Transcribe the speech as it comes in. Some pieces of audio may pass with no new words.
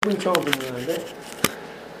Right? To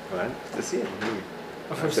see it.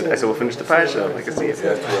 I said we'll finish the parsha. I can see it.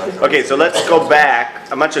 Okay, so let's go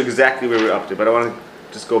back. I'm not sure exactly where we're up to, but I want to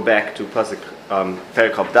just go back to Pasuk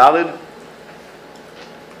Perek Chav Daled.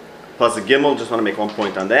 Pasuk Gimel. Just want to make one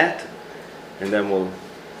point on that, and then we'll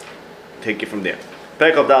take it from there.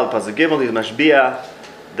 Perek Chav Daled Pasuk Gimel. He's Mashbiah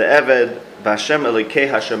the Eved B'Hashem Elikei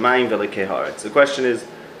Hashemayim V'Elikei Haaretz. The question is,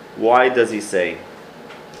 why does he say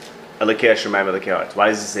Elikei Hashemayim V'Elikei Haaretz? Why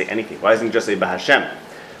does he say anything? Why doesn't he just say B'Hashem?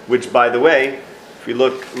 Which, by the way, if we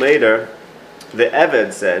look later, the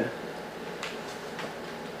Eved said.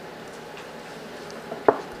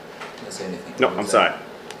 Didn't say anything. No, I'm sorry.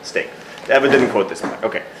 Mistake. The Eved didn't quote this part.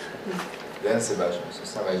 Okay. Didn't say B'Hashem, so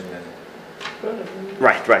it's not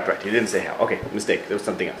Right. He didn't say how. Okay, mistake. There was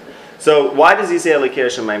something else. So why does he say Elikei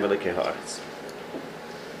Hashemayim V'Elikei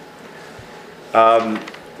Haaretz?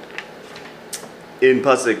 In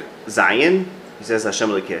Pasuk Zayin, he says Hashem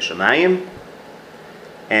Elikei Hashemayim,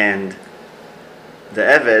 and the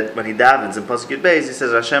Eved, when he davens in Pasuk Yud Beis, he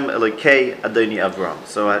says Hashem Elikei Adoni Avram.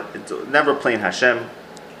 So it's never plain Hashem.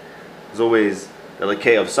 It's always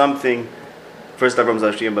Elikei of something. First Avram's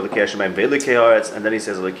Hashem Elikei Hashemayim V'Elikei Haaretz, and then he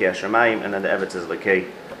says Elikei Hashemayim, and then the Eved says Elikei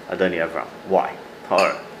Adoni Avram. Why?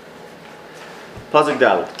 Har. Pasuk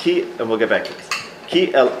Daled. Ki, and we'll get back to this.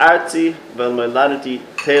 Ki el arzi vel meladati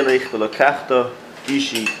telech v'lokachta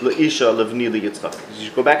ishi leisha levni liyitzchak. You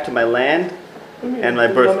should go back to my land and my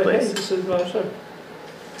birthplace.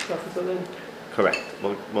 Correct.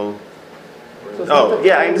 Well. Oh,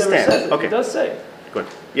 yeah, I understand. Okay. It does say. Good.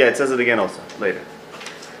 Yeah, it says it again also later.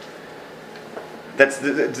 It's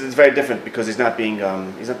very different because he's not being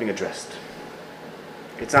addressed.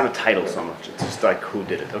 It's not a title so much. It's just like who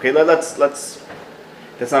did it. Okay, let's.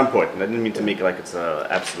 That's not important. I didn't mean to make it like it's an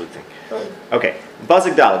absolute thing. Okay,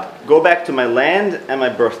 Pasuk Daled. Go back to my land and my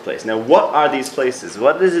birthplace. Now, what are these places?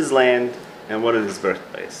 What is his land and what is his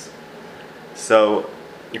birthplace? So,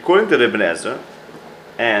 according to Ibn Ezra,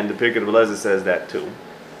 and the Pirkei Rebbe Eliezer says that too,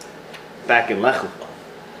 back in Lech Lecha.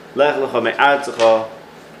 Lech Lecha me'artzecha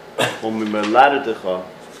u'mimoladetecha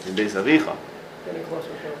m'beis avicha.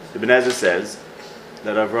 Ibn Ezra says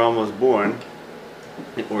that Avraham was born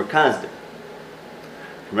in Ur Kasdim.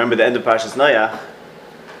 Remember the end of Parshas Noach,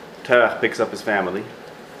 Terach picks up his family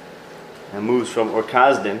and moves from Ur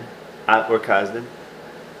Kasdim,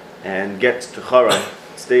 and gets to Haran,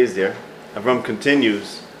 stays there. Avram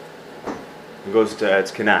continues and goes to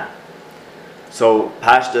Eretz Canaan. So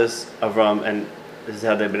Pashtas, Avram, and this is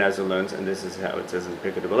how the Ibn Ezra learns, and this is how it says in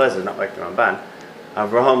Pirkei Rebbe Eliezer, not like the Ramban.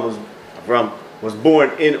 Avram was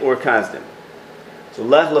born in Ur Kasdim. So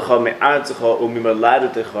Lech Lecha me'artzecha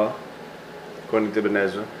u'mimoladetecha, according to Ibn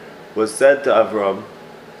Ezra, was said to Avram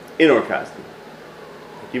in Ur Kasdim.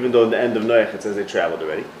 Even though in the end of Noach it says they traveled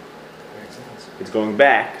already. It's going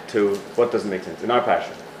back to what doesn't make sense in our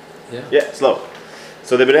Parsha. Yeah, slow.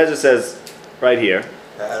 So the Ibn Ezra says right here.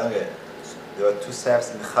 I don't get it. There were two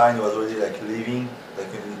steps, and Chaim was already like leaving, like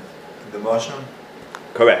in the motion.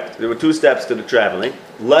 Correct. There were two steps to the traveling.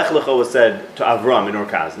 Lech Lecha was said to Avram in Ur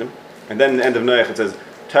Kasdim, and then in the end of Noach it says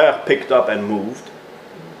Terach picked up and moved.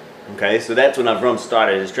 Okay, so that's when Avram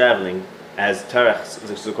started his traveling as Terach's,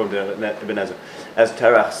 according to Ibn Ezra, as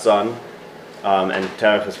Terach's son, and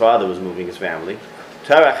Terach, his father, was moving his family.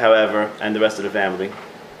 Terach, however, and the rest of the family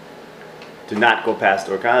did not go past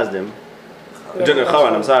Ur Kasdim.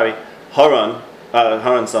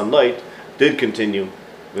 Haran's son Lot did continue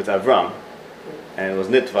with Avram, and it was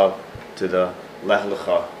nitva to the Lech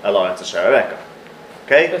Lecha El Haaretz Asher Areka.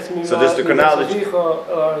 Okay, so this is the chronology.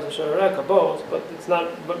 Both, but it's not.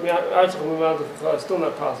 But Artzach is still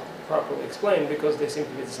not properly explained because they seem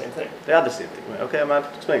to be the same thing. They are the same thing. Okay, I'm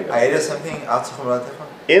not explaining that. I did something Artzach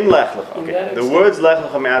In Lech Lecha. Okay, the words Lech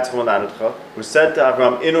Lecha me'artzcha v'moladetecha were said to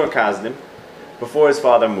Avram in Ur Kasdim before his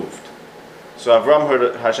father moved. So Avram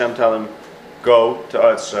heard Hashem tell him, "Go to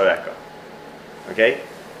Eretz Shareka." Okay,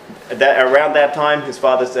 around that time, his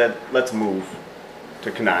father said, "Let's move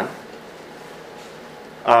to Canaan."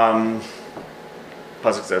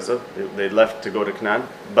 Pasuk says so. They left to go to Canaan,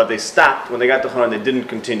 but they stopped when they got to Haran. They didn't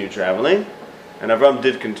continue traveling, and Avram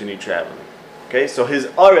did continue traveling. Okay, so his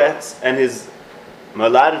Aretz and his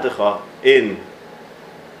Moladetecha in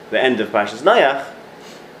the end of Parshas Noach,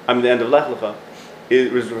 the end of Lech Lecha,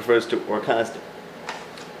 it refers to Ur Kasdim.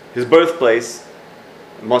 His birthplace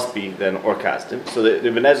must be then Ur Kasdim. So the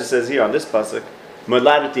Ibn Ezra says here on this pasuk,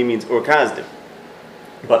 Moladeti means Ur Kasdim,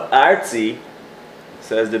 but Artzi,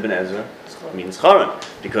 says the Ibn Ezra, means Haran,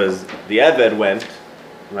 because the Eved went,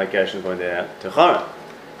 like Gershon pointed out, to Haran.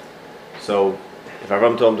 So if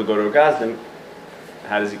Avram told him to go to Ur Kasdim,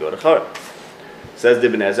 how does he go to Haran? Says the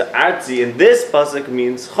Ibn Ezra, Arzi in this pasuk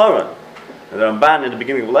means Choron. And the Ramban in the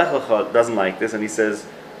beginning of Lech Lecha doesn't like this, and he says,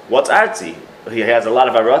 what's Arzi? He has a lot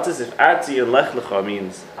of aratzis. If Arzi in Lech Lecha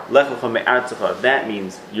means Lech Lecha me'artzecha, if that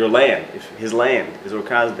means your land, if his land is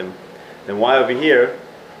Orkazdim, then why over here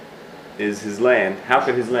is his land? How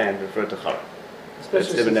could his land refer to Choron?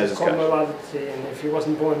 Especially since it's called Meladati, and if he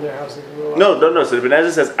wasn't born there, how's it Meladati? No. So Ibn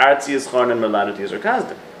Ezra says Arzi is Choron and Meladati is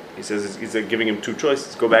Orkazdim. He says he's giving him two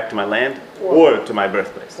choices: go back to my land or to my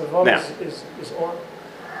birthplace. The Vav Now, is or.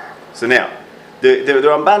 so now, the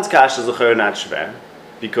Ramban's kasha is not shver,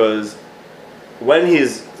 because when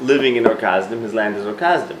he's living in Orkazdim, his land is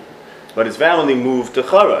Orkazdim, but his family moved to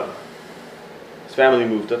Choron.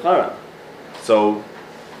 So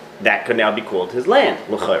that could now be called his land,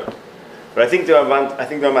 l'chayr. But I think the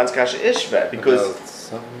Ramban's kasha is shver,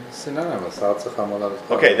 because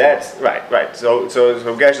okay, that's right. So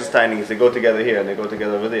Gershon's timing, if they go together here and they go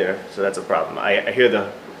together over there, so that's a problem. I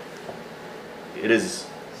hear it is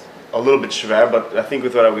a little bit shver, but I think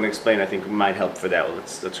with what I'm going to explain, I think it might help for that.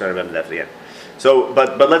 Let's try to remember that for the end. So,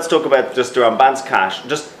 but let's talk about just the Ramban's kash,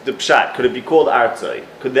 just the pshat. Could it be called Artzai?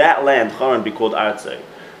 Could that land Choron be called Artzai?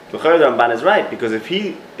 The Ramban is right, because if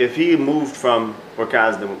he moved from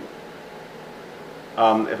Orkazdim,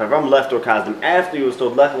 if Avram left Orkazdim after he was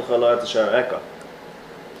told Lech Lecha La'aretz Asher Areka,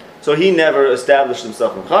 so he never established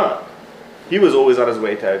himself in Choron. He was always on his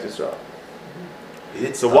way to Eretz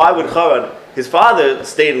Yisrael. So why would Choron? His father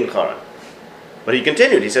stayed in Choron, but he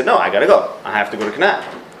continued. He said, "No, I gotta go. I have to go to Canaan."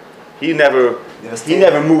 He never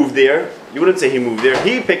moved there. You wouldn't say he moved there.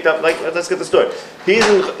 He picked up, let's get the story. He's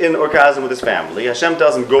in Orkazdim with his family. Hashem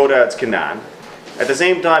tells him, go to Eretz Canaan. At the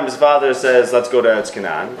same time, his father says, let's go to Eretz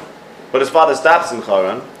Canaan. But his father stops in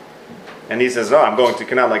Choron, and he says, no, I'm going to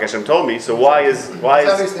Canaan like Hashem told me. So why is... He's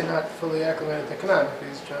obviously not fully acclimated to Canaan if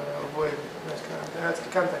he's trying to avoid Eretz Canaan. That's the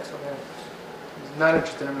context of that. He's not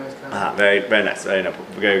interested in Eretz Canaan. Very, very nice.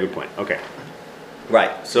 Very good point. Okay.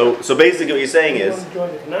 Right. So basically what you're saying is,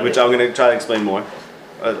 which I'm going to try to explain more,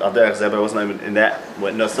 but I wasn't even in that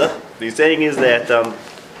nusach. What he's saying is that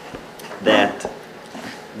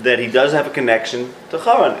that he does have a connection to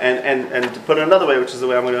Choron, and to put it another way, which is the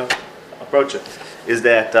way I'm going to approach it, is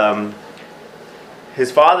that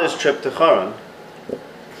his father's trip to Choron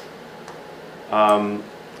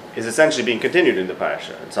is essentially being continued in the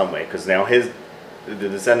parasha in some way, because now the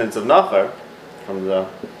descendants of Nachar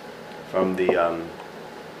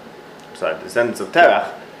the descendants of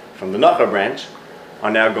Terach from the Nachar branch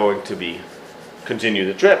are now going to continue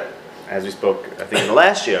the trip. As we spoke, I think in the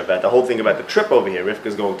last year, about the whole thing about the trip over here. Rivka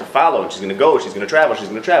is going to follow, and she's going to go, she's going to travel.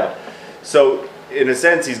 So, in a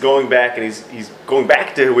sense, he's going back, and he's going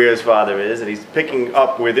back to where his father is, and he's picking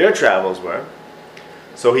up where their travels were.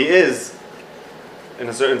 So he is, in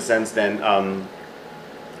a certain sense, then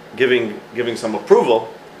giving some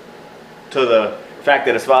approval to the fact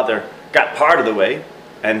that his father got part of the way,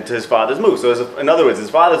 and to his father's move. So, in other words,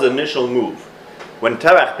 his father's initial move, when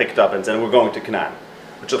Terach picked up and said, we're going to Canaan,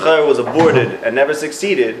 which was aborted and never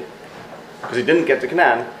succeeded because he didn't get to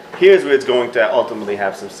Canaan, here's where it's going to ultimately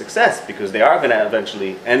have some success, because they are going to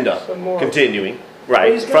eventually end up continuing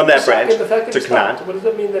from that branch to Canaan. What does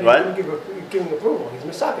that mean that he didn't give approval? He's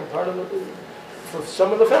misaking part of for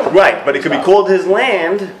some of the family. Right, but it could be called his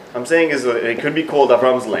land. I'm saying it could be called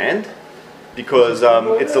Avram's land, because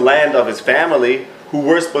it's the land of his family who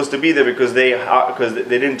were supposed to be there because they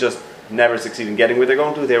didn't just never succeed in getting where they're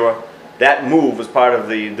going to. That move was part of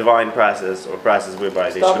the divine process, or process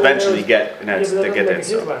whereby they should eventually get there.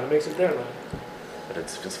 It makes it their land. But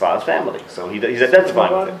it's his father's family, so he's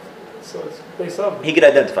identifying with it. So it's based on. He could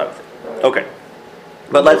identify with it. Okay,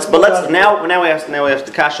 but let's now we have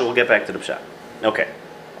the kasha. We'll get back to the pshat. Okay.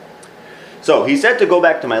 So he said to go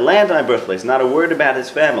back to my land and my birthplace. Not a word about his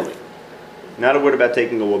family. Not a word about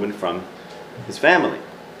taking a woman from his family.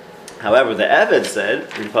 However, the Eved said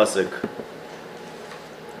in pasuk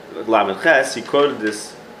Lamed Ches, he quoted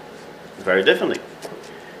this very differently.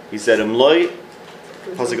 He said, "Imloi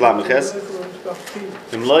pasuk Lamed Ches,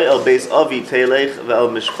 Imloi el beis avi teilech ve'el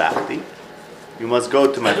mishpachti." You must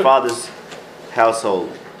go to my father's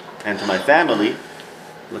household and to my family.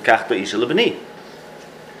 L'kachta isha lebni.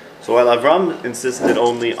 So while Avram insisted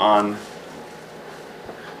only on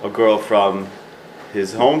a girl from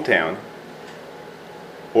his hometown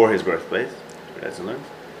or his birthplace,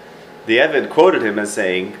 the Eved quoted him as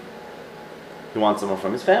saying he wants someone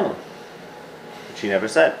from his family, which he never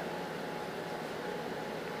said.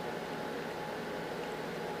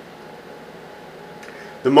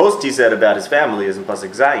 The most he said about his family is in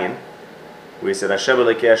pasuk Zayin, where he said, "Hashem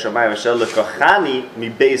Elokei Hashamayim Asher lekachani mi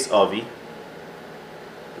beis avi,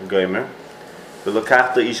 Gomer,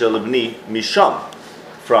 v'lekachta isha lebni misham."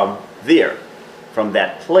 from there, from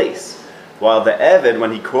that place. While the Eved,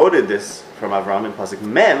 when he quoted this from Avram in Pasuk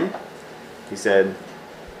Mem, he said,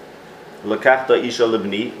 "Lekachta isha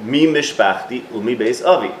libni mi mishpachti umi beis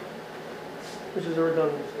avi." Which is a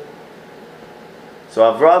redundancy. So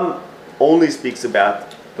Avram only speaks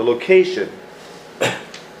about the location,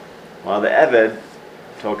 while the Eved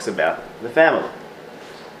talks about the family.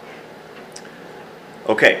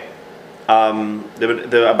 Okay,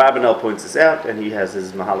 the Abarbanel points this out, and he has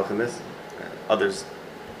his mahalach in this. Others,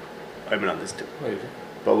 I'm on this too.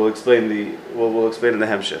 But we'll explain we'll explain in the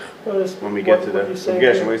Hemshech when we get to the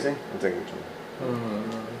Gershon. What are you saying? I'm thinking.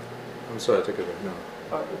 I'm sorry, I took it back. No.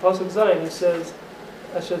 The Pasuk Zayin, he says,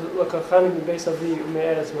 "Asher l'kachanim beis avi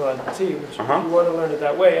u'me'eretz moladati," which if you want to learn it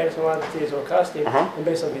that way, eretz moladati is orkastim, and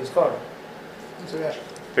beis avi is chara. So yeah.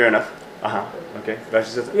 Fair enough. Okay.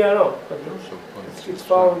 Rashi says it. Yeah, I know, but it's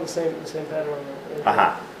following the same pattern.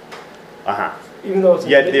 Even though it's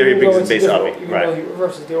Yet there he brings his beis different, avi, even right? though he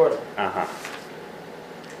reverses the order.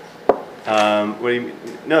 What do you mean?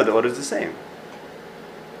 No, the order's the same.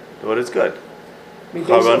 The order's good.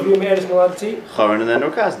 Charon and then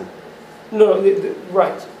Orkazdim. No,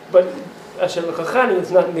 right. But Asher l'kachani,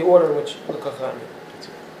 it's not in the order in which l'kachani.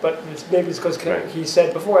 But maybe it's because he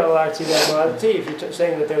said before El-Arti Moladati, if you're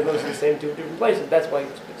saying that they're those in the same two different places, that's why he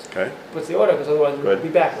puts the order, because otherwise it would be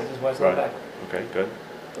backwards. That's why it's not backwards. Okay, good.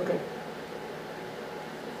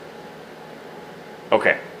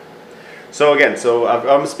 Okay. So again,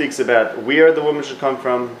 Avram speaks about where the woman should come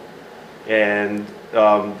from, and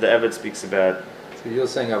the Eved speaks about. So you're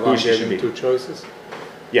saying Avram gave him two choices?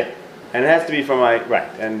 Yeah, and it has to be from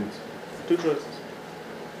and two choices.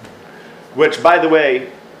 Which, by the way,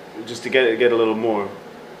 just to get a little more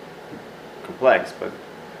complex, but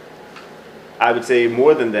I would say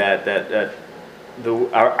more than that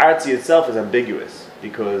our artzi itself is ambiguous,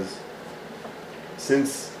 because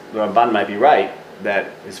since the Ramban might be right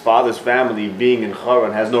that his father's family being in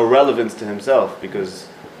Haran has no relevance to himself, because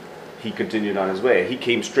he continued on his way. He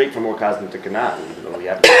came straight from Orkazdim to Canaan, even though he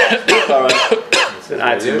happened to Haran.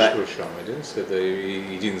 I didn't say that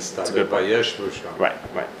he didn't start it by Yeshua Sham. Right,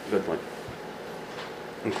 good point.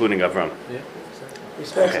 Including Avram. Yeah,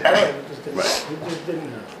 exactly. He just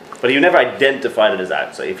didn't. But he never identified it as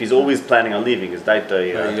that. So if he's always planning on leaving, it's daita.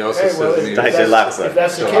 He also says if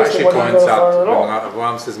that's the case, Rashi points out when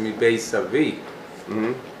Avram says mi beis avi,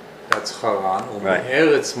 that's Haran.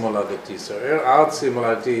 Eretz moladati. So Artzi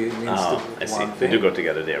moladati means I see. They do go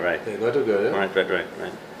together there, right? They go together. Right.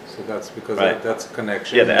 So that's because that's a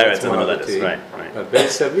connection. Yeah, the Eretz and moladati. Right. But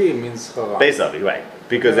beis avi means Haran. Beis avi, right?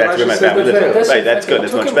 Because that's where my family lives. Right, that's good.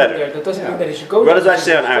 That's much better. That doesn't mean that he should go. What does Rashi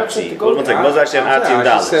say on Artzi? One second. What does Rashi say on Artzi and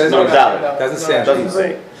Dalit? No, Dalit. Doesn't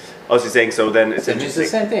say. Oh, so he's saying so. Then it's interesting. It means the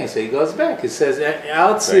same thing. So he goes back. He says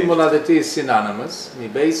Artzi moladati is synonymous. Mi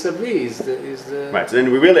beis avi is the. Right. So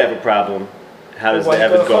then we really have a problem. How does the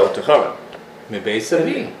Eved go to Haran? Mi beis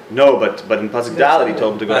avi. No, but in Pasuk Dalit he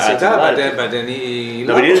told him to go to Artzi. But then he.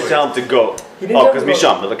 No, but he didn't tell him to go. Because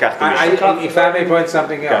Misham, if I may point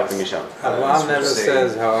something else, Misham. Avram never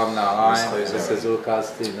says Haram Naraim, it says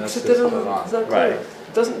Urkasti, not says Haran. Right.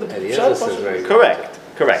 Doesn't the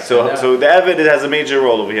Correct. So the Eved has a major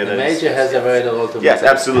role over here. The major has a very role to play. Yes,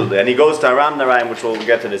 absolutely. And he goes to Aram Naraim, which we'll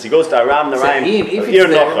get to this. He goes to Aram Naraim,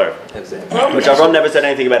 which Avram never said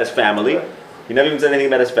anything about his family. He never even said anything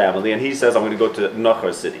about his family, and he says, "I'm going to go to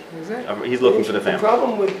Nachar city." Exactly. He's looking for the family.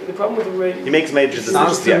 The problem with the way he makes major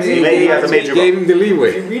decisions. Yes, he has a major role. He gave him the leeway.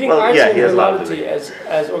 If you're reading Artzi Meladati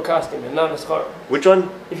as Orkastim and not as Char. Which one?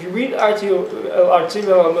 If you read Artzi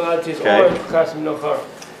Meladati as Orkastim no Char,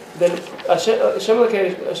 then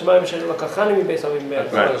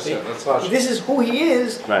this is who he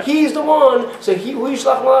is. Right. He's the one. So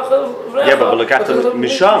yeah, but look after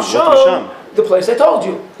Misham. What's Misham? The place I told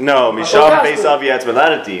you. No, Misham Beis Avi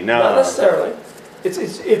Atzmeladati. No, not necessarily.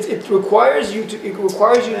 It requires you to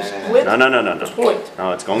split. No. Point.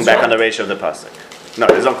 No, it's going back on the ratio of the pasuk. No,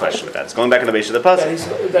 there's no question with that. It's going back on the ratio of the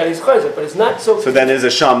pasuk. That is chayzer, but it's not so. So then there's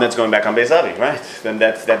a sham that's going back on Beis Avi, right? Then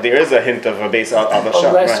that there is a hint of a Beis of a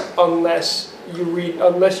sham, right? Unless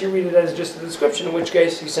you read it as just a description, in which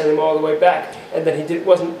case you send him all the way back, and then he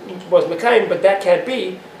wasn't Mekayim, but that can't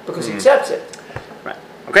be because he accepts it. Right.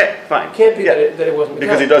 Okay, fine. It can't be that it wasn't Mekayim.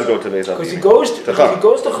 Because he does go to Beis Avi. Because he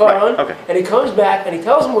goes to Charan, and he comes back and he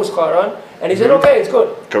tells him it was Charan, and he said, "Okay, it's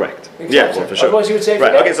good." Correct. Yeah, for sure. Otherwise, he would say,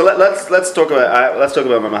 right. Okay, so let's talk about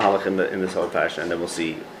Mahalach in this whole parasha, and then we'll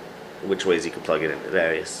see which ways you can plug it into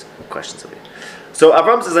various questions of it. So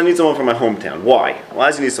Avram says, "I need someone from my hometown." Why? Why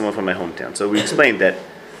does he need someone from my hometown? So we explained that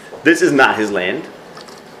this is not his land.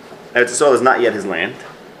 Eretz Yisrael is not yet his land.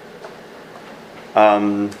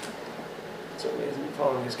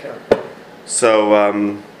 following his character.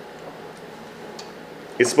 So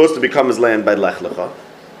it's supposed to become his land by Lech Lecha,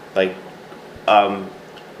 like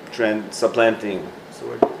supplanting, what's the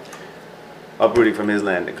word? Uprooting from his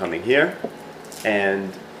land and coming here.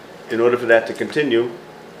 And in order for that to continue,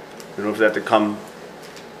 in order for that to come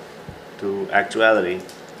to actuality,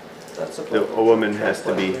 a woman has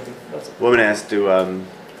to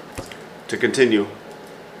continue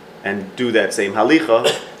and do that same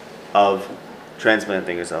halicha of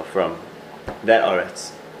transplanting herself from that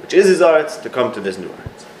aretz, which is his aretz, to come to this new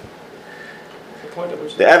aretz.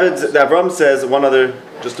 The Avram says one other,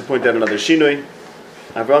 just to point out another shinui.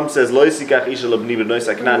 Avram says, "Lo yisikach isha lebni b'nois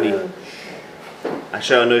haknani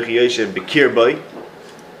asher anochi yoshev b'kir boi."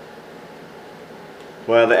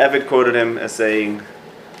 While the Eved quoted him as saying,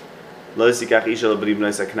 "Lo yisikach isha lebni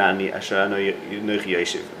b'nois haknani asher anochi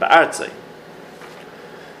yoshev ba'artzai."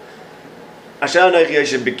 Asher anochi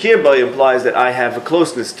yoshev b'kir boi implies that I have a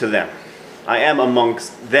closeness to them. I am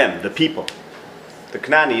amongst them, the people, the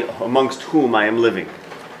Knani amongst whom I am living.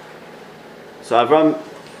 So Avram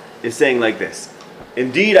is saying like this: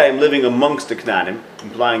 indeed, I am living amongst the Knanim,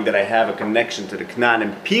 implying that I have a connection to the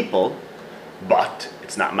Knanim people, but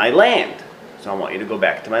it's not my land. So I want you to go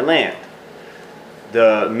back to my land.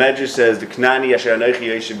 The Medrash says the Knani Asher Anochi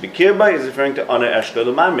Yoshev B'kir Boi is referring to Ana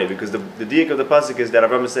Eshkol Mamre, because the diak of the pasuk is that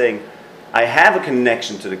Avram is saying, I have a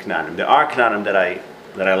connection to the Knanim. There are Knanim that I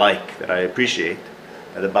like, that I appreciate,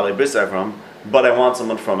 the Balei Bris Avram, but I want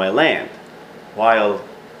someone from my land. While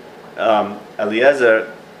Eliezer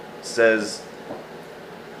says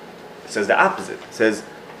the opposite. Says,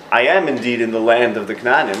 I am indeed in the land of the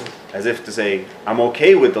Knanim, as if to say, I'm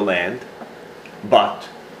okay with the land, but,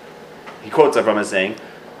 he quotes Avram as saying,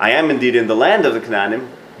 I am indeed in the land of the Knanim,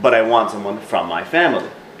 but I want someone from my family,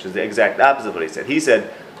 which is the exact opposite of what he said. He said,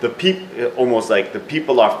 the people, almost like the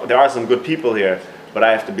people there are some good people here, but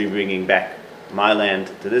I have to be bringing back my land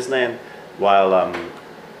to this land, while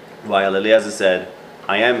Eliezer said,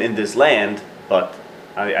 I am in this land, but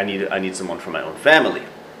I need someone from my own family.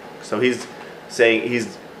 So he's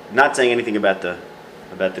not saying anything about the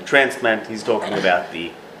transplant. He's talking about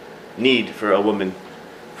the need for a woman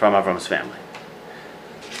from Avram's family.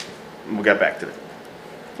 We'll get back to it.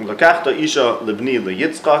 L'kachta isha lebni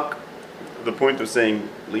leYitzchak. The point of saying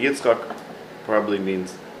leYitzchak probably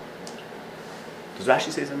means. Does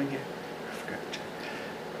Rashi say something here? I forgot to check.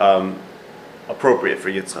 Appropriate for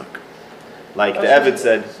Yitzchak, like the Eved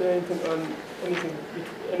said. Say anything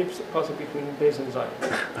any possible between Beis and Zion.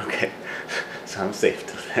 Okay, so I'm safe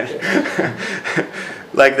to that.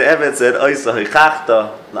 Like the Eved said,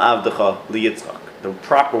 the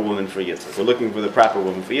proper woman for Yitzchak. We're looking for the proper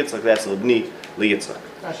woman for Yitzchak. That's Libni Yitzchak.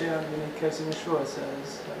 Actually, in the case of Yeshua,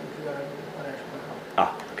 says you got to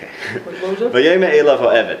okay. What was it? Vayome elav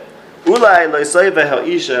ha'Eved. Ulai lo'isayve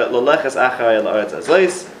ha'isha lo'leches acharei la'aretz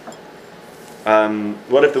hazos.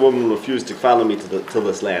 What if the woman will refuse to follow me to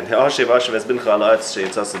this land?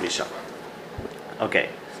 Okay,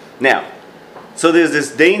 now, so there's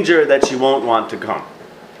this danger that she won't want to come,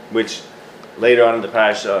 which later on in the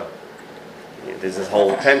parasha, there's this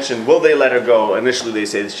whole tension. Will they let her go? Initially they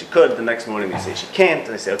say that she could, the next morning they say she can't,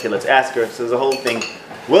 and they say, okay, let's ask her. So there's a whole thing.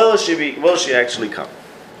 Will she actually come?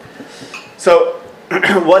 So,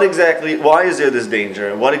 why is there this danger,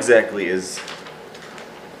 and what exactly is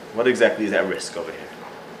at risk over here?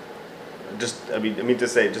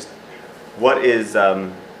 What is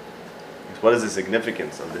the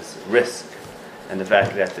significance of this risk, and the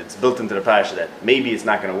fact that it's built into the parasha that maybe it's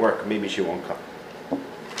not going to work, maybe she won't come.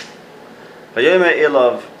 Vayomer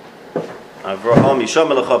elav Avraham Yisham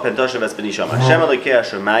lecha pentoshev es ben Yisham Hashem Elokei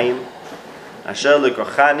hashamayim asher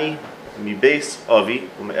lekochani mibeis avi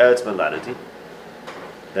ume'eretz meladati.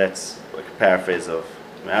 That's like a paraphrase of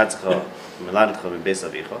Me'atzcha meladetcha mibeis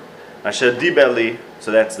avicha. Asher diber li,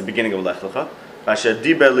 so that's the beginning of Lech Lecha. Asher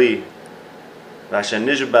diber li Asher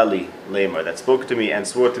nishba li leimar, that spoke to me and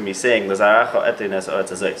swore to me, saying Lazaracha etein es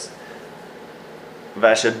ha'aretz hazos.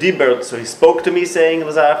 Vasher diber, so he spoke to me saying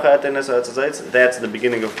Lazaracha etein es ha'aretz hazos. That's the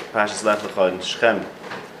beginning of Parshas Lech Lecha in Shechem.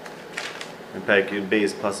 In Perek Yud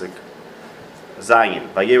Beis pasuk Zayin.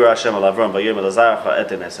 Vayera Hashem al Avram vayomer Lazaracha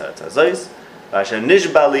etein es ha'aretz hazos. Vasher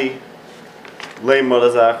nishba li leimar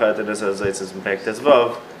Lazaracha etein es ha'aretz hazos in Perek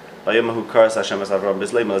Tezvav. Vayomer hu karas Hashem es Avram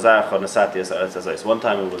bisleimar Lazaracha nasati es ha'aretz hazos. One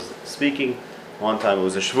time it was speaking, one time it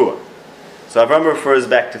was a shvur. So Avram refers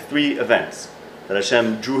back to three events that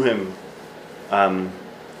Hashem drew him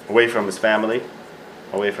away from his family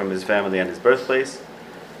and his birthplace,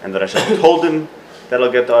 and that Hashem told him that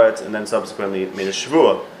he'll get the Aretz, and then subsequently made a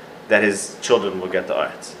shvur that his children will get the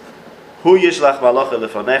Aretz. Hu yishlach malacha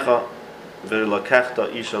lefanecha v'lokachta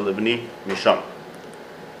isha lebni misham.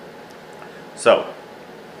 So,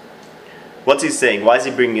 what's he saying? Why is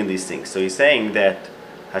he bringing in these things? So he's saying that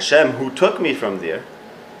Hashem, who took me from there,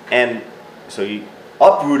 and so he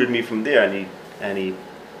uprooted me from there, and he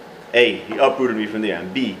uprooted me from there,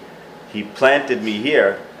 and B, he planted me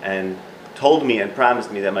here and told me and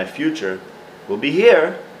promised me that my future will be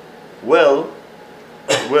here, will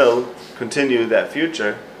continue that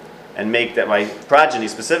future and make that my progeny,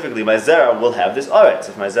 specifically my Zerah, will have this Aretz.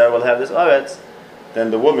 If my Zerah will have this Aretz,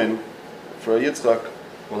 then the woman for Yitzchak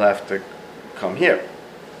will have to come here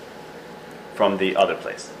from the other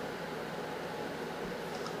place.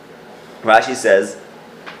 Rashi says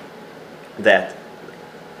that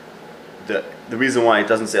the reason why it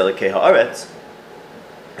doesn't say Elekei Haaretz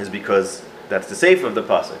is because that's the sefer of the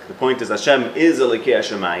pasuk. The point is Hashem is Elekei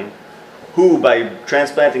Hashemayim, who by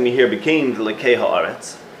transplanting me here became the Elekei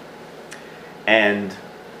Haaretz, and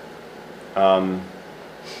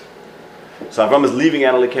so Avram is leaving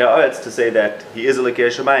out Elekei Haaretz to say that he is Elekei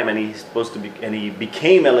Hashemayim and he's supposed to be, and he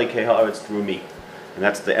became Elekei Haaretz through me, and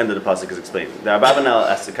that's the end of the pasuk is explaining. The Abavanel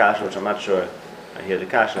asks the kasha, which I'm not sure I hear the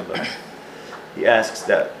kasha, but he asks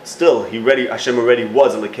that still Hashem already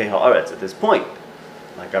was Elekei Haaretz at this point,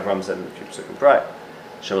 like Avram said in the few second prior.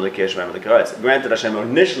 Hashem Elekei Hashemayim Elekei Haaretz. Granted, Hashem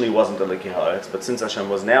initially wasn't Elekei Haaretz, but since Hashem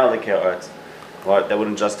was now Elekei Haaretz, well, that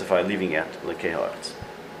wouldn't justify leaving out Elekei Haaretz.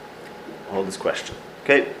 Hold this question,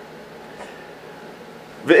 okay?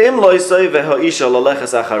 If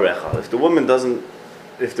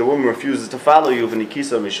the woman refuses to follow you, now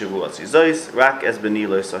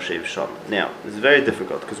this is very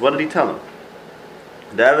difficult because what did he tell him?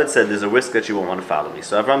 David said there's a risk that you won't want to follow me.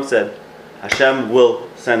 So Avram said Hashem will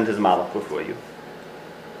send his malach before you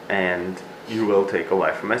and you will take a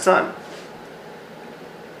wife from my son.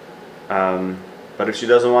 But if she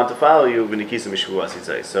doesn't want to follow you,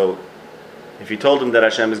 so if he told him that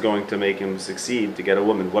Hashem is going to make him succeed to get a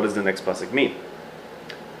woman, what does the next pasuk mean?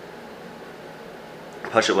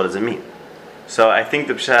 Pasha, what does it mean? So I think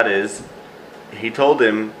the pshat is, he told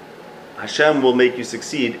him, Hashem will make you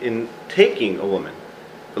succeed in taking a woman.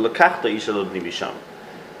 But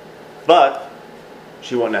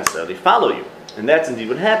she won't necessarily follow you. And that's indeed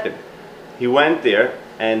what happened. He went there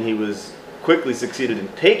and he was quickly succeeded in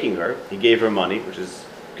taking her. He gave her money, which is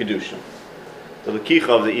Kedusha. The Lekicha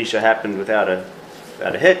of the Isha happened without a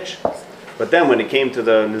hitch. But then when it came to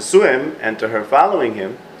the Nesuim and to her following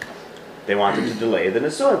him, they wanted to delay the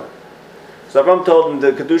Nesuim. So Avram told him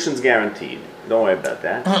the Kedushin's guaranteed. Don't worry about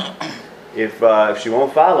that. If she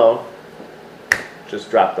won't follow, just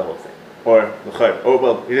drop the whole thing. Or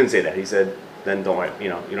well, he didn't say that. He said, then don't worry, you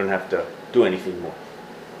don't have to do anything more.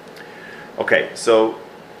 Okay, so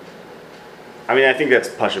I think that's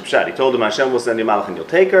Pashup Pshat. He told him Hashem will send you malach and you'll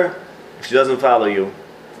take her. If she doesn't follow you,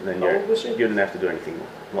 then you didn't have to do anything more.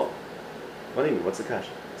 Well, what do you mean? What's the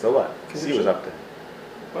kasha? So what? He was up there.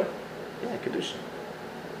 What? Yeah, Kedusha.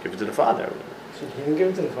 Give it to the father. He didn't give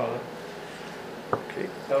it to the father. Okay.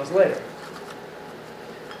 That was later.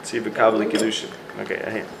 See if Kabbalah Kedusha. Okay, I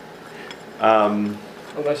hear.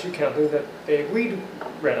 Unless you're counting that they agreed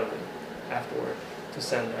readily afterward to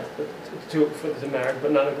send her, for the marriage,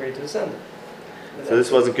 but not agreed to send her. So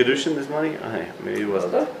this wasn't Kedushin, this money? Oh, maybe it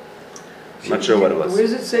wasn't. I'm not sure what it was. Where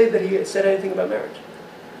does it say that he said anything about marriage?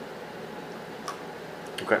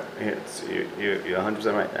 Okay, you're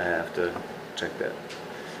 100% right. I have to check that.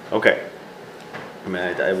 Okay.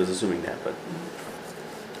 I was assuming that, but...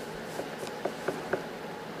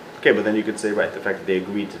 Okay, but then you could say, right, the fact that they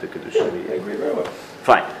agreed to the Kedusha. Yeah, they agreed very well.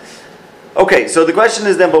 Fine. Okay, so the question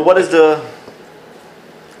is then, but what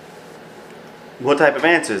type of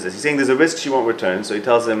answer is this? He's saying there's a risk she won't return, so he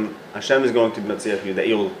tells him, Hashem is going to Matziyah you that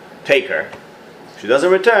you'll take her. If she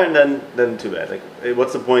doesn't return, then too bad. Like,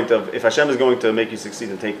 what's the point of, if Hashem is going to make you succeed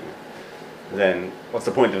in taking her, then what's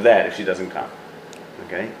the point of that if she doesn't come?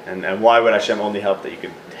 Okay? And why would Hashem only help that you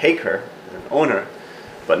could take her and own her,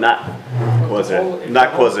 but not cause her to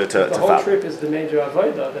follow? If the whole trip is the major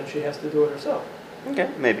avodah, then she has to do it herself. Okay,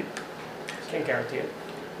 maybe. Can't guarantee it.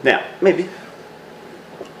 Now, maybe.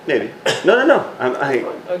 No.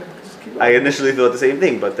 I initially thought the same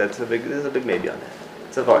thing, but there's a big maybe on that.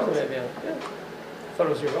 It's a vart. Maybe on it. Yeah. I thought it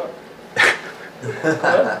was your vart.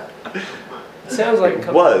 It sounds like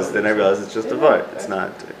it was. Then I realized it's just a vart. It's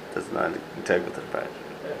not. It does not integral to the practice.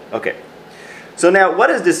 Okay. So now, what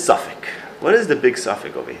is this suffix? What is the big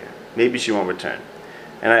suffix over here? Maybe she won't return.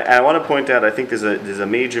 And I want to point out, I think there's a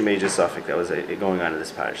major suffix that was going on in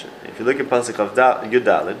this parasha. If you look at pasuk of Yud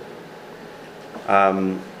Daled,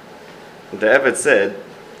 the Eved said,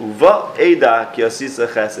 "Uva Eda ki asisa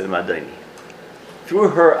chesed madayni." Through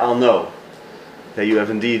her, I'll know that you have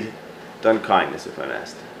indeed done kindness, if I'm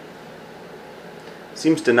asked.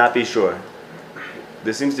 Seems to not be sure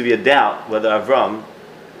there seems to be a doubt whether Avram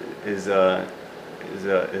is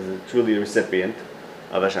truly a recipient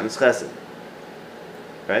of Hashem's chesed.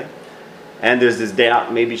 Right? And there's this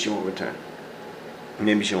doubt, maybe she won't return.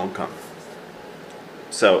 Maybe she won't come.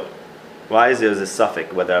 So, why is there this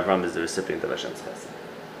suffix whether Avram is the recipient of Hashem's chesed?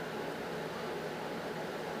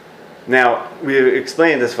 Now, we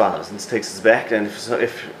explained as follows. This takes us back, and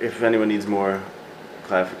if anyone needs more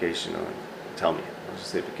clarification, or tell me. I'll just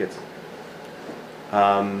say for kids.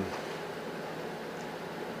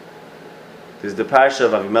 There's the parsha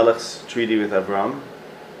of Avimelech's treaty with Avram,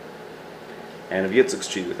 and of Yitzchak's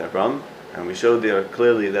treaty with Avram, and we showed there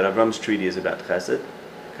clearly that Avram's treaty is about chesed,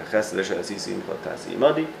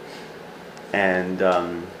 and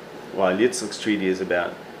while Yitzchak's treaty is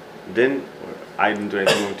about din, or I didn't do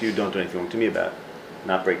anything wrong to you, don't do anything wrong to me, about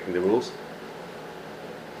not breaking the rules.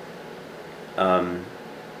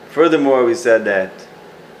 Furthermore, we said that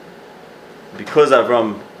because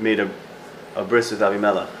Avram made a bris with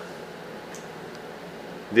Avimelech,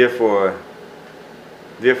 therefore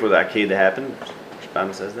the Akedah happened.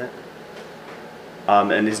 Shbam says that.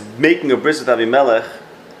 And his making a bris with Avimelech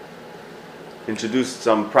introduced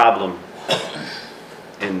some problem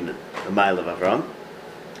in the mile of Avram.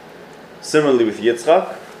 Similarly with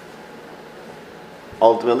Yitzchak,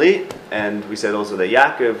 ultimately, and we said also that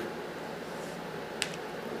Yaakov,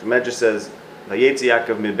 the Medrash says, Vayetzi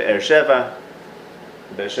Yaakov mi Be'er Sheva.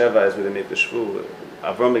 Be'er Sheva is where they make the shvu.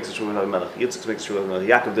 Avram makes the shvu with Avimelech. Yitzchak makes the shvu with Avimelech.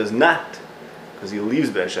 Yaakov does not, because he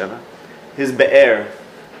leaves Be'er Sheva. His Be'er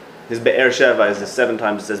Sheva is the 7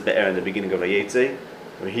 times it says Be'er in the beginning of Vayetzi,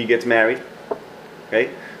 where he gets married.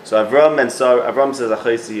 Okay? So Avram says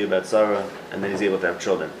Achaisi about Sarah, and then he's able to have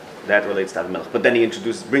children. That relates to Avimelech. But then he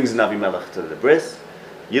brings in Avimelech to the bris.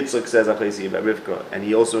 Yitzchak says Achaisi about Rivka, and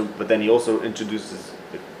he also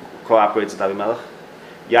cooperates with Avimelech.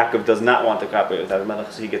 Yaakov does not want to cooperate with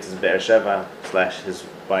Avimelech, so he gets his Be'er Sheva / his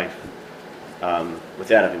wife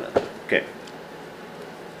without Avimelech.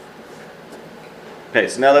 Okay,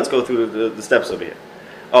 so now let's go through the steps over here.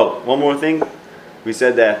 Oh, one more thing. We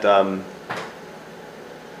said that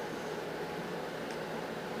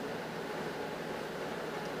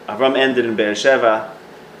Avram ended in Be'er Sheva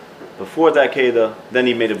before the Akedah, then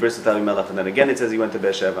he made a bris with Avimelech, and then again it says he went to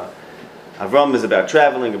Be'er Sheva. Avram is about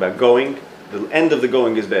traveling, about going. The end of the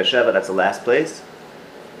going is Be'er Sheva, that's the last place.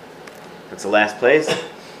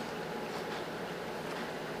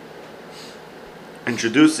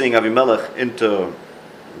 Introducing Avimelech into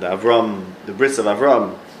the bris of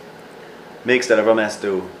Avram, makes that Avram has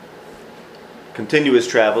to continue his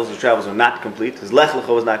travels. His travels are not complete. His Lech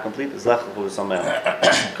Lecho is not complete. His Lech Lecho is somehow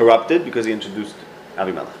corrupted because he introduced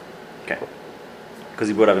Avimelech. Okay. Because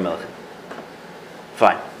he brought Avimelech in.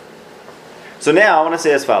 Fine. So now I want to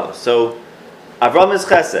say as follows. So Avram is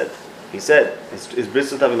chesed. He said his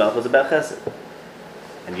bris with Avimelech was about chesed.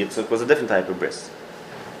 And Yitzchak was a different type of bris.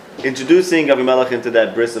 Introducing Avimelech into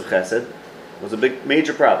that bris of chesed was a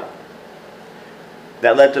major problem.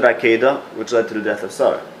 That led to the Akedah, which led to the death of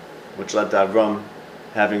Sarah, which led to Avram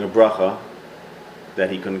having a bracha that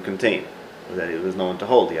he couldn't contain, or that there was no one to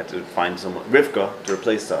hold. He had to find someone, Rivka, to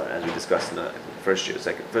replace Sarah, as we discussed in the first and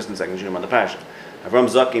second Shurim on the Parsha. Avram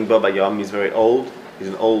Zakin Baba Yom, he's very old. He's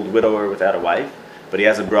an old widower without a wife, but he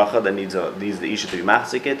has a bracha that needs the Isha to be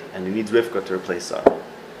machzik, and he needs Rivka to replace Sarah.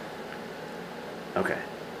 Okay.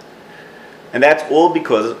 And that's all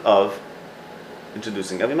because of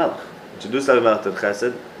introducing Avimelech. Introduce Avimelech to the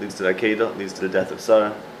Chesed, leads to the Akedah, leads to the death of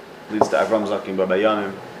Sarah, leads to Avram Zakim Bar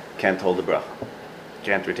Bayamim, can't hold the bracha,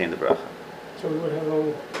 can't retain the bracha. So we would have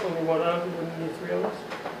only one Av, we wouldn't need 3 others?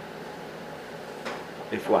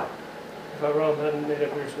 If what? If Avram hadn't made a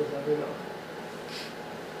bris with Avimelech.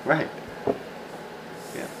 Right.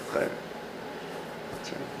 Yeah, that's right.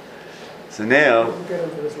 So now, We'll get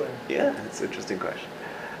into this later. yeah, it's an interesting question.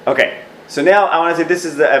 Okay. So now I want to say this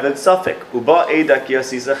is the Eved Safek. Uba Eidak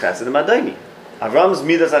Yasisa Chesed Madayni. Avram's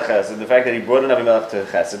Midas HaChesed, the fact that he brought in Avimelech to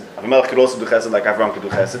Chesed. Avimelech could also do Chesed like Avram could do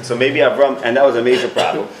Chesed. So maybe Avram, and that was a major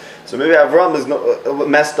problem. So maybe Avram is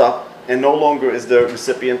messed up and no longer is the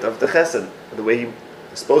recipient of the Chesed the way he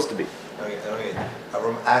was supposed to be. Okay.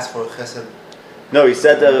 Avram asked for Chesed. No, he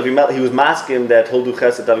said that he was masking that he'll do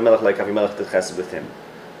Chesed to Avimelech like Avimelech did Chesed with him.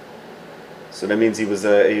 So that means he was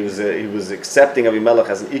accepting Avimelech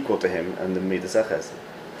as an equal to him, and the Midas HaChesed.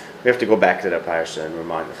 We have to go back to that parsha and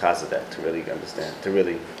remind the Chaz of that to really understand, to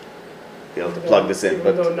really be able to plug this in.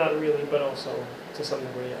 Even though not really, but also to some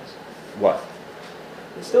degree, yes. What?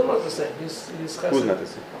 It's still not the same. His chesed. Who's not the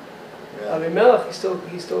same? Yeah. Avimelech,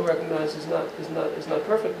 he still recognizes is not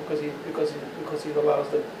perfect because he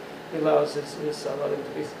allows his Savadim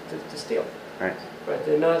to steal. Right. Right.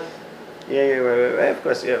 They're not. right, of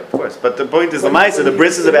course. But the point is, the Maisa, the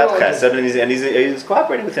bris is about Chesed, and he's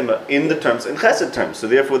cooperating with him in Chesed terms. So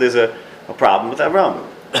therefore, there's a problem with Avram,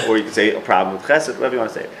 or you could say a problem with Chesed, whatever you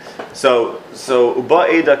want to say. So Uba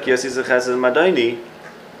Eda Kiyasisa Chesed Madoni,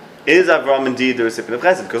 is Avram indeed the recipient of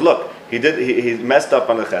Chesed? Because look, he messed up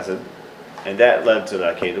on the Chesed, and that led to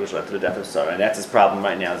the Akedah, which led to the death of Sarah, and that's his problem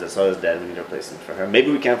right now. Is that Sarah is dead? We need a replacement for her.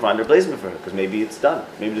 Maybe we can't find a replacement for her because maybe it's done.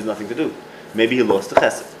 Maybe there's nothing to do. Maybe he lost the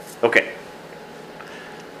Chesed. Okay.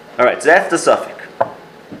 All right. So that's the suffix.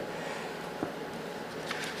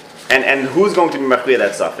 And who's going to be machbir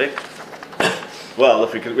that suffix? Well,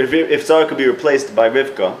 if Sarah could be replaced by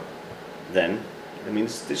Rivka, then it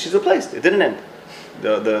means that she's replaced. It didn't end.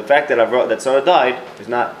 The fact that Sarah died is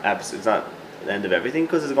not absolute. It's not the end of everything,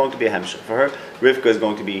 because there's going to be a hemshech for her. Rivka is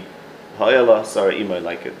going to be ha'yala Sarah ima,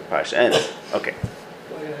 like the parsha ends. Okay.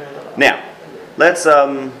 Now, let's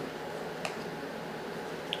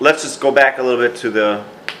just go back a little bit to the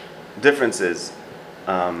differences.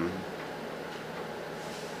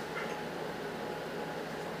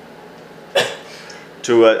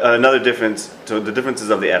 Another difference, to the differences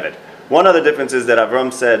of the Eved. One other difference is that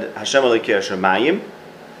Avram said Hashem Elikei Hashemayim,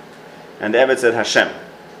 and the Eved said Hashem.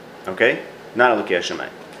 Okay? Not Elikei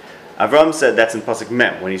Hashemayim. Avram said, that's in Pasuk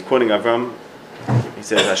Mem. When he's quoting Avram, he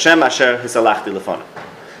says Hashem Asher Hisalachti Lefanav.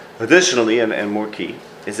 Additionally, and more key,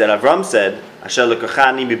 is that Avram said Asher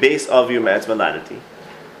Lekachani Mibeis Aviu Me'etz Meladati,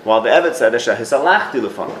 while the Eved said Asher Hisalachti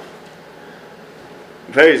Lefanav.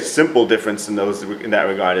 Very simple difference in that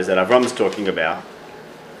regard is that Avram is talking about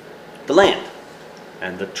the land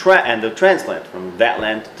and the transplant from that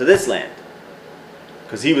land to this land,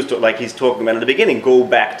 because he was like he's talking about in the beginning, go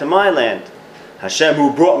back to my land. Hashem, who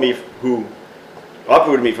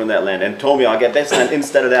uprooted me from that land and told me I'll get this land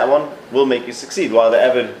instead of that one, will make you succeed. While the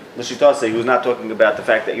Eved L'Shitase, who's not talking about the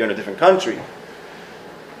fact that you're in a different country,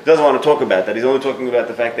 doesn't want to talk about that. He's only talking about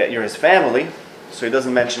the fact that you're his family. So he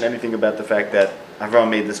doesn't mention anything about the fact that Avram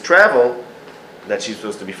made this travel that she's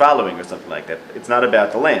supposed to be following or something like that. It's not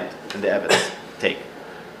about the land in the Eved's take.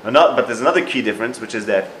 But there's another key difference, which is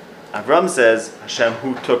that Avram says, Hashem,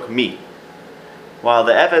 who took me, while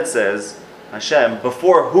the Eved says, Hashem,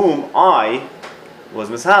 before whom I was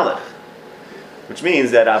mishalech. Which means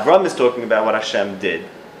that Avram is talking about what Hashem did.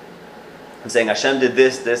 And saying Hashem did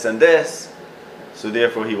this, this, and this, so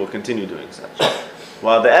therefore he will continue doing such.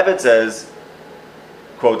 While the Eved says,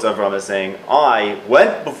 quotes Avram as saying, I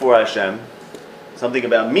went before Hashem, something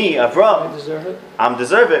about me, Avram. I deserve it. I'm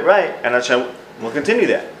deserve it, right? And Hashem will continue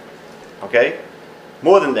that. Okay?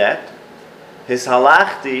 More than that, his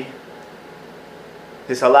halachti,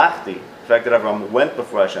 the fact that Avram went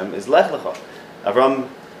before Hashem, is lech lecha. Avram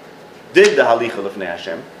did the halicha lefnei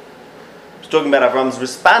Hashem. It's talking about Avram's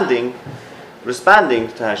responding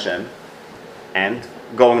to Hashem and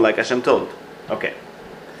going like Hashem told. Okay.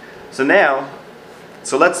 So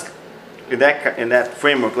let's, in that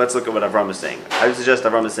framework, let's look at what Avram is saying. I would suggest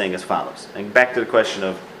Avram is saying as follows. And back to the question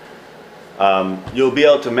of, you'll be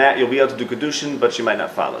able to do kedushin, but she might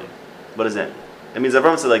not follow you. What does that mean? It means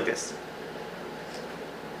Avram said like this.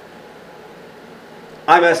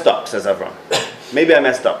 I messed up, says Avram. Maybe I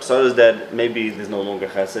messed up. Sarah's dead. Maybe there's no longer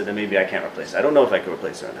chesed, and maybe I can't replace her. I don't know if I can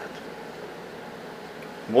replace her or not.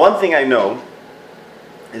 One thing I know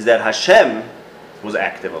is that Hashem was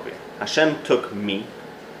active over here. Hashem took me.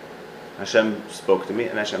 Hashem spoke to me,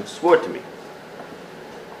 and Hashem swore to me.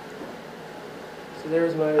 So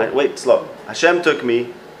there's my... Wait, slow. Hashem took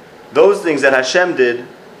me. Those things that Hashem did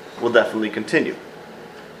will definitely continue.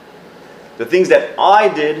 The things that I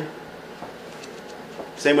did,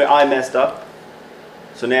 same way I messed up.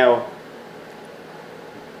 So now,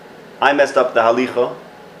 I messed up the halicha,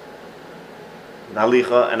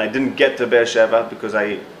 and I didn't get to Beersheba because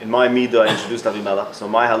in my midah I introduced Avimelech, so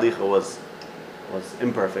my halicha was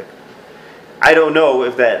imperfect. I don't know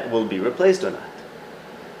if that will be replaced or not.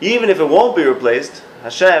 Even if it won't be replaced,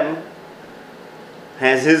 Hashem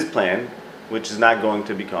has His plan, which is not going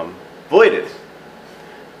to become voided.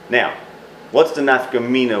 Now, what's the nafka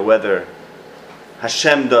mina whether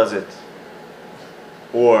Hashem does it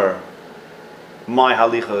or my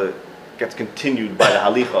halicha gets continued by the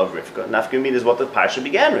halicha of Rivka? Nafka mina is what the parsha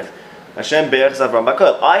began with. Hashem be'erz Avram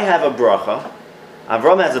bakol. I have a bracha.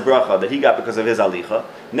 Avram has a bracha that he got because of his halicha.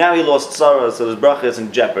 Now he lost Sarah, so his bracha is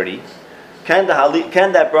in jeopardy. Can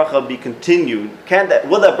that bracha be continued?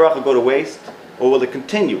 Will that bracha go to waste, or will it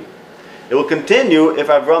continue? It will continue if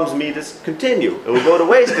Avram's midas continue. It will go to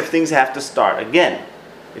waste if things have to start again.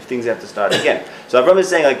 So Avram is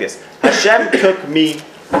saying like this: Hashem took me,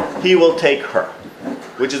 He will take her,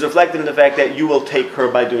 which is reflected in the fact that you will take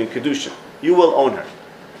her by doing kedusha. You will own her.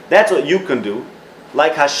 That's what you can do.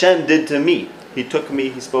 like Hashem did to me. He took me,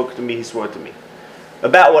 he spoke to me, he swore to me.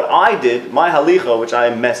 About what I did, my halicha, which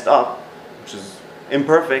I messed up, which is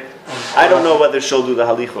imperfect, I don't know whether she'll do the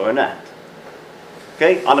halicha or not.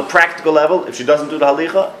 Okay? On a practical level, if she doesn't do the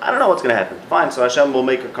halicha, I don't know what's going to happen. Fine, so Hashem will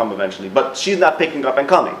make her come eventually. But she's not picking up and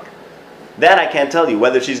coming. That I can't tell you,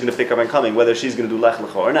 whether she's going to pick up and coming, whether she's going to do lech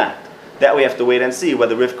lecha or not. That we have to wait and see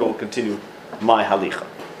whether Rivka will continue my halicha.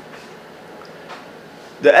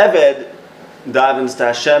 The Eved davens to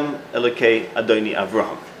Hashem Elokei Adoni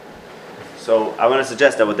Avraham. So I want to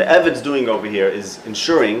suggest that what the Eved's doing over here is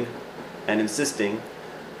ensuring and insisting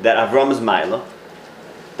that Avram's Maila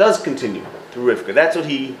does continue to Rivka. That's what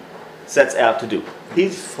he sets out to do.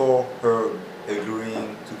 He's for her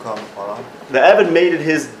agreeing to come on. The Eved made it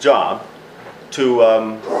his job to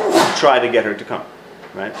try to get her to come,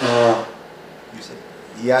 right? You said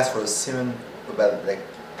he asked for a simon about like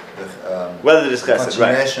the whether it is chesed,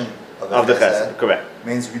 continuation right? Of the chesed, correct.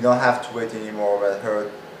 Means we don't have to wait anymore about her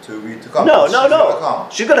to agree to come. No. Come.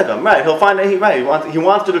 She's gonna come, right? He'll find that he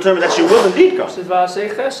wants to determine that she will indeed come. One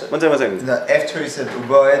second. No, after he said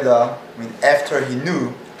Ubaeda, after he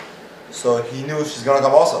knew, so he knew she's gonna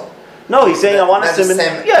come also. No, he's saying I want to simon.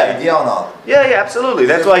 That's the same idea or not? Yeah, absolutely.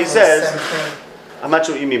 That's why he says. I'm not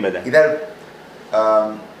sure what you mean by that.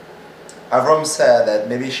 Avram said that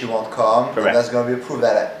maybe she won't come, correct. And that's going to be proof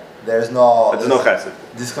that there's no chesed.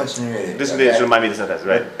 Discontinuity. Discontinuity should remind me of the chesed,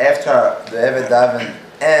 right? But after the Eved Daven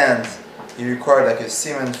and he required like a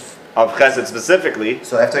simon of chesed specifically.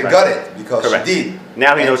 So after he got it because correct. She did.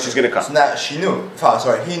 Now he knows she's going to come. So now she knew.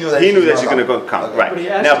 Sorry, he knew that she's going to come. Okay. Right. But he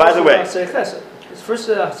asked now, by the way, it's first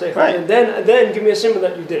say right. and then give me a simon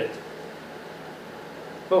that you did it.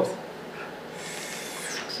 Both.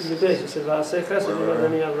 He said,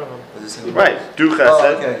 right, do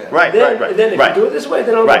chesed. Okay. Right. And then if you do it this way,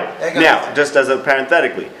 then I'll right. Now, just as a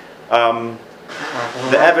parenthetically, the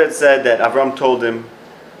Eved said that Avram told him,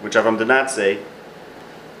 which Avram did not say,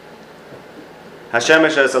 Hashem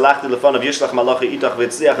asher salachti lefonav yishlach malachi itach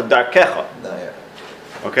v'tzliach darkecha.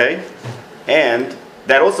 Okay? And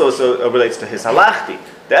that also relates to his halachti.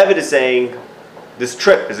 The Eved is saying, this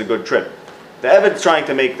trip is a good trip. The Eved is trying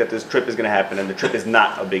to make that this trip is going to happen, and the trip is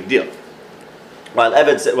not a big deal. While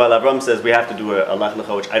Avram says we have to do a lech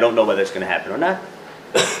lecha, which I don't know whether it's going to happen or not.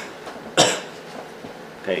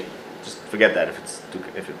 Okay, just forget that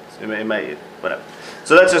it might whatever.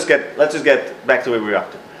 So let's just get back to where we're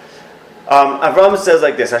up to. Avram says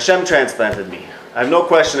like this: Hashem transplanted me. I have no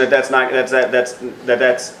question that that's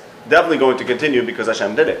definitely going to continue because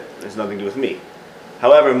Hashem did it. There's nothing to do with me.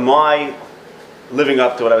 However, my living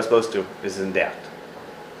up to what I was supposed to is in doubt.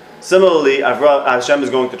 Similarly, Hashem is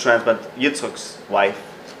going to transplant Yitzchak's wife.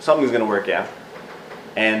 Something's going to work out.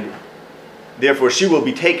 And therefore she will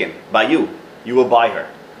be taken by you. You will buy her.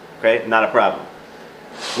 Okay? Not a problem.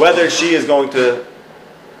 Whether she is going to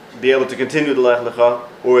be able to continue the Lech Lecha,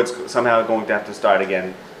 or it's somehow going to have to start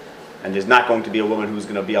again, and there's not going to be a woman who's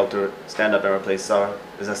going to be able to stand up and replace Sarah,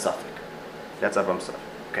 is a suffix. That's Avram's stuff.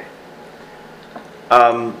 Okay.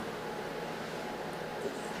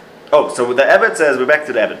 So the Eved says, we're back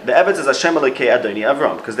to the Eved. The Eved says, Hashem Elokei Adoni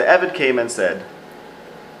Avram, because the Eved came and said,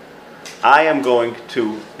 I am going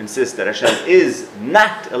to insist that Hashem is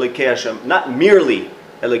not Elokei Hashem, not merely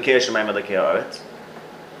Elokei Hashemayim Elokei Haaretz,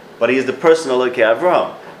 but He is the personal Elokei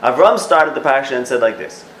Avram. Avram started the parasha and said like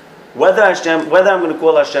this: whether I'm going to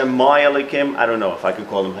call Hashem my Elokim, I don't know if I can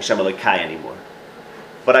call Him Hashem Elokai anymore.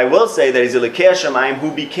 But I will say that He's Elokei Hashemayim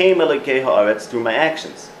who became Elokei Haaretz through my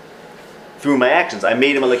actions. Through my actions, I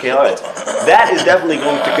made Him Elokei Haaretz. That is definitely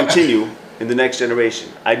going to continue in the next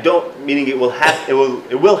generation. Meaning it will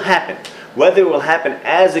happen. Whether it will happen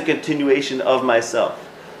as a continuation of myself,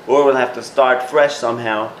 or will have to start fresh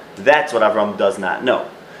somehow, that's what Avram does not know.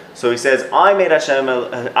 So he says, I made Hashem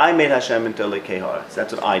into Elokei Haaretz.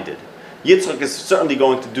 That's what I did. Yitzchak is certainly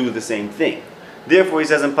going to do the same thing. Therefore, he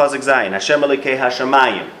says in Pasuk Zayin, Hashem Elokei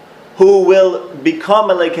Hashemayim, who will become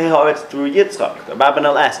Elokei Haaretz through Yitzchak. The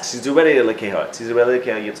Rabbanel asks, he's already Elokei Haaretz. He's already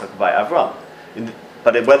Elokei Yitzchak by Avram.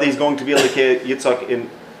 But whether he's going to be Elokei Yitzchak in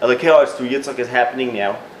Elokei Haaretz through Yitzchak is happening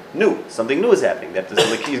now. Something new is happening. That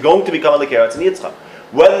he's going to become Elokei Haaretz in Yitzchak.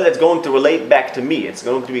 Whether that's going to relate back to me, it's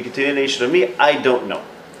going to be a continuation of me, I don't know.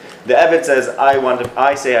 The Eved says,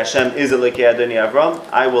 I say Hashem is Elokei Adoni Avram,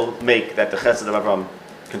 I will make that the chesed of Avram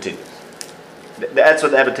continues. That's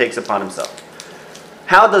what the Eved takes upon himself.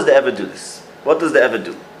 How does the Eved do this? What does the Eved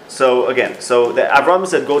do? So again, Avram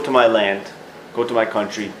said, go to my land, go to my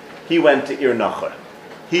country. He went to Ir Nachor.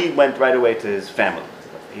 He went right away to his family.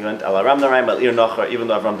 He went Al Aram Naraim, Al Ir Nachor, even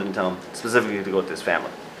though Avram didn't tell him specifically to go to his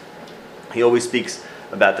family. He always speaks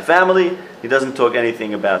about the family. He doesn't talk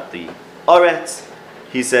anything about the Oretz.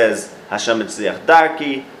 he says, Hashem etzliach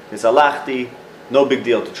darki, nisalachti, no big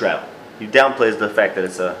deal to travel. He downplays the fact that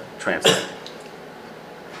it's a translate.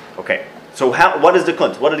 Okay, so what is the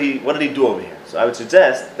kunt? What did he do over here? So I would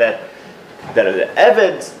suggest that the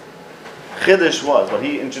Eved's chiddush was, what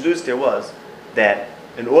he introduced here was, that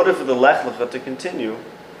in order for the Lech Lecha to continue,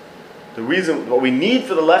 what we need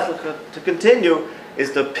for the Lech Lecha to continue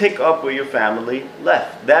is to pick up where your family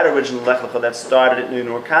left. That original Lech Lecha that started in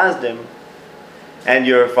Ur Kasdim, and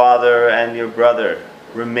your father and your brother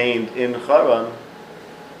remained in Charan,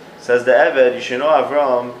 says the Eved, you should know,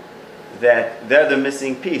 Avram, that they're the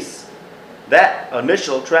missing piece. That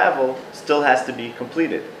initial travel still has to be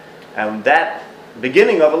completed. And that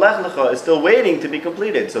beginning of a Lech Lecha is still waiting to be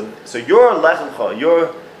completed. So your Lech Lecha,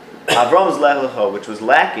 your Avram's Lech Lecha, which was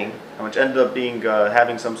lacking, and which ended up being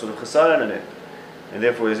having some sort of chesaron in it, and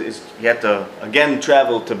therefore he had to again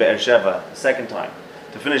travel to Be'er Sheva a second time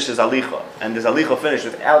to finish his halicha. And this halicha finished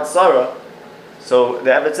without Sarah. So the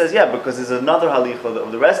Eved says, yeah, because there's another halicha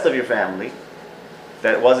of the rest of your family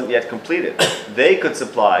that wasn't yet completed. They could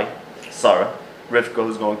supply Sarah, Rivka,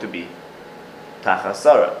 who's going to be Tachas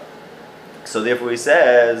Sarah. So therefore he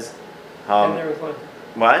says, and they're inclined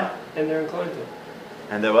to. What? And they're inclined to.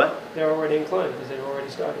 And they're what? They're already inclined because they've already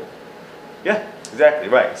started. Yeah, exactly,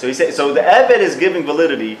 right. So he says, so the Eved is giving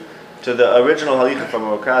validity to the original halicha from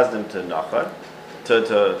Ur Kasdim to Nachar, to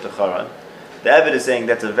Charan. The Eved is saying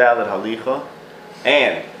that's a valid halicha,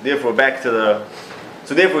 and therefore back to the.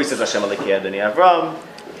 So therefore he says Hashem Alekei Adonai Avram.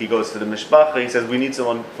 He goes to the Mishpacha. He says we need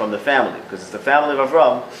someone from the family because it's the family of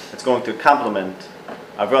Avram that's going to complement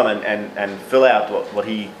Avram and fill out what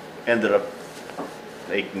he ended up.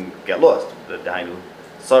 They can get lost. The Dainu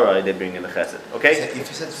Sarah they bring in the Chesed. Okay.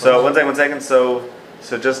 So one second. So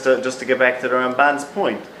just to get back to the Ramban's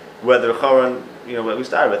point, whether Charan, what we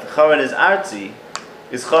started with, Charan is artzi.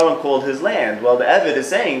 Is Charan called his land? Well, the Eved is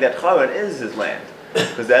saying that Charan is his land.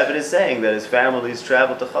 Because the Eved is saying that his family's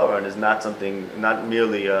travel to Charan is not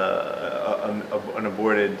merely an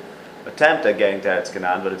aborted attempt at getting to Eretz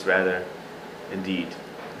Canaan, but it's rather, indeed,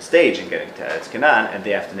 a stage in getting to Eretz Canaan, and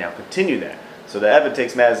they have to now continue there. So the Eved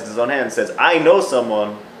takes matters in his own hand and says, I know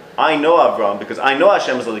Avram, because I know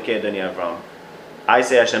Hashem is Alekei Adonai Avram. I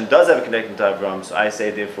say Hashem does have a connection to Avram, so I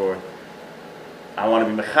say, therefore, I want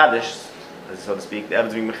to be Mechadish, so to speak, the Eved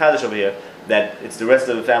is being Mechadish over here, that it's the rest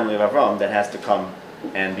of the family of Avram that has to come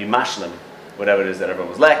and be mashlim, whatever it is that Avram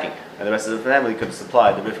was lacking. And the rest of the family could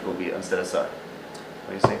supply the Rivka will be instead of Sarah. What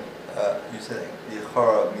do you say? You said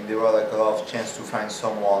there were like a lot of chance to find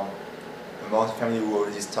someone among the family who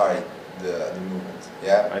already started the movement.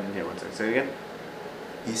 Yeah? I didn't hear one second. Say it again?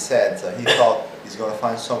 He said he thought he's going to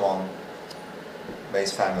find someone by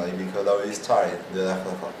his family because they already started the Lech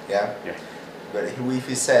Lecha. Yeah? Yeah. But if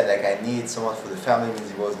he said I need someone for the family, means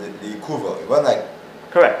it was the Yikuva. It wasn't like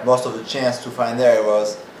correct. Most of the chance to find there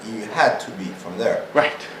was he had to be from there.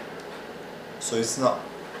 Right. So it's not.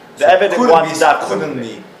 The Eved couldn't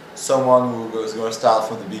be someone who was going to start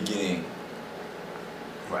from the beginning.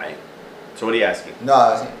 Right. So what are you asking?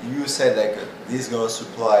 No, you said this is going to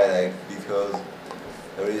supply because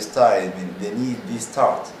they already started. I mean, they need this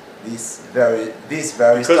start. This very because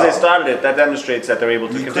start. they started it, that demonstrates that they're able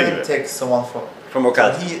to continue couldn't take someone from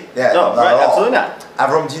Okaz. No, right, absolutely not.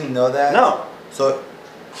 Avram didn't know that. No. So.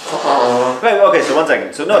 Right, okay, so 1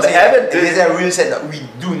 second. So no, the Eved did. They really said that we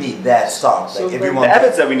do need that start. So everyone. The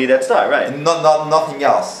Eved said we need that start, right? And not nothing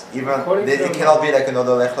else. Even it cannot be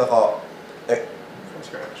another Lech Lecha.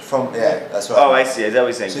 From that's right. Oh, I see. Is that what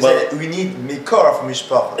you're saying? So well, we need Mikor from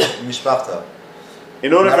Mishpachta.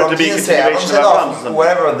 In order for it to be a continuation of Avram,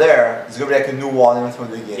 whatever there, it's going to be a new one even from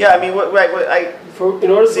the beginning. Yeah, I mean, in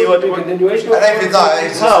order to see what continuation. I think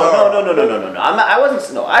it's not.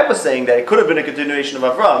 No. I was saying that it could have been a continuation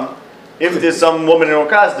of Avram if there's some woman in Ur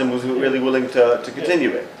Kasdim who's really willing to continue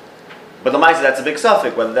it. But the Maisa, that's a big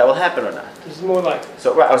suffix, whether that will happen or not. This is more likely.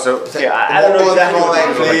 So I don't know exactly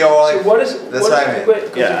what is. Because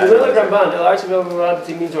if you learn like Ramban, El Artzi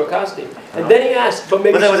Ve'El means Ur Kasdim, and then he asked, but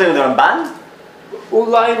maybe. But that was in the Ramban.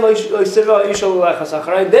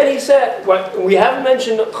 Then he said, we haven't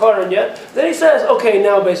mentioned Charan yet. Then he says, okay,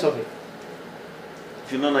 now Beis Avi.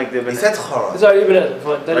 If you learn like the Ibn He said Charan. Sorry, Ibn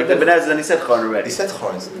Ezra. Like the Ibn Ezra, then he said Charan already. He said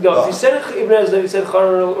Charan. No, if he said Ibn Ezra, then he said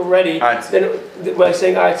Charan already. Then by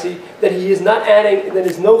saying Artzi, then he is not adding. Then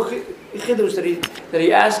there's no chiddush that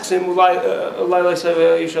he asks him. Why?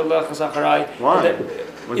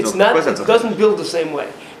 It's not. It doesn't build the same way.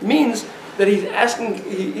 It means that he's asking.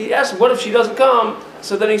 He asks, "What if she doesn't come?"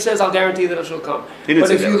 So then he says, "I'll guarantee that she'll come." But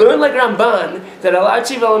if you learn like Ramban that El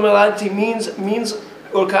Artzi Ve'El Artzi means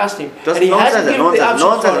Ur Kasdim, and he hasn't given the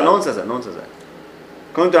option. No one says that.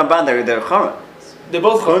 According to Ramban, they're Charan. They're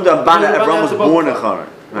both According Charan. to Ramban, According to Avram was they're both born in Charan. Haran.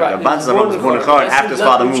 Right, Ramban says Avram was born in Haran after his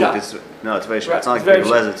father moved. No, it's very short. It's not like very Belez,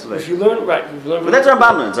 short. it's If you learn, right, if you learn. But that's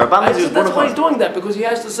Ramban learns. Ramban learns he was born That's in why he's Haran. doing that, because he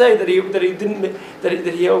has to say that he didn't that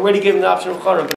he already gave him the option of Charan.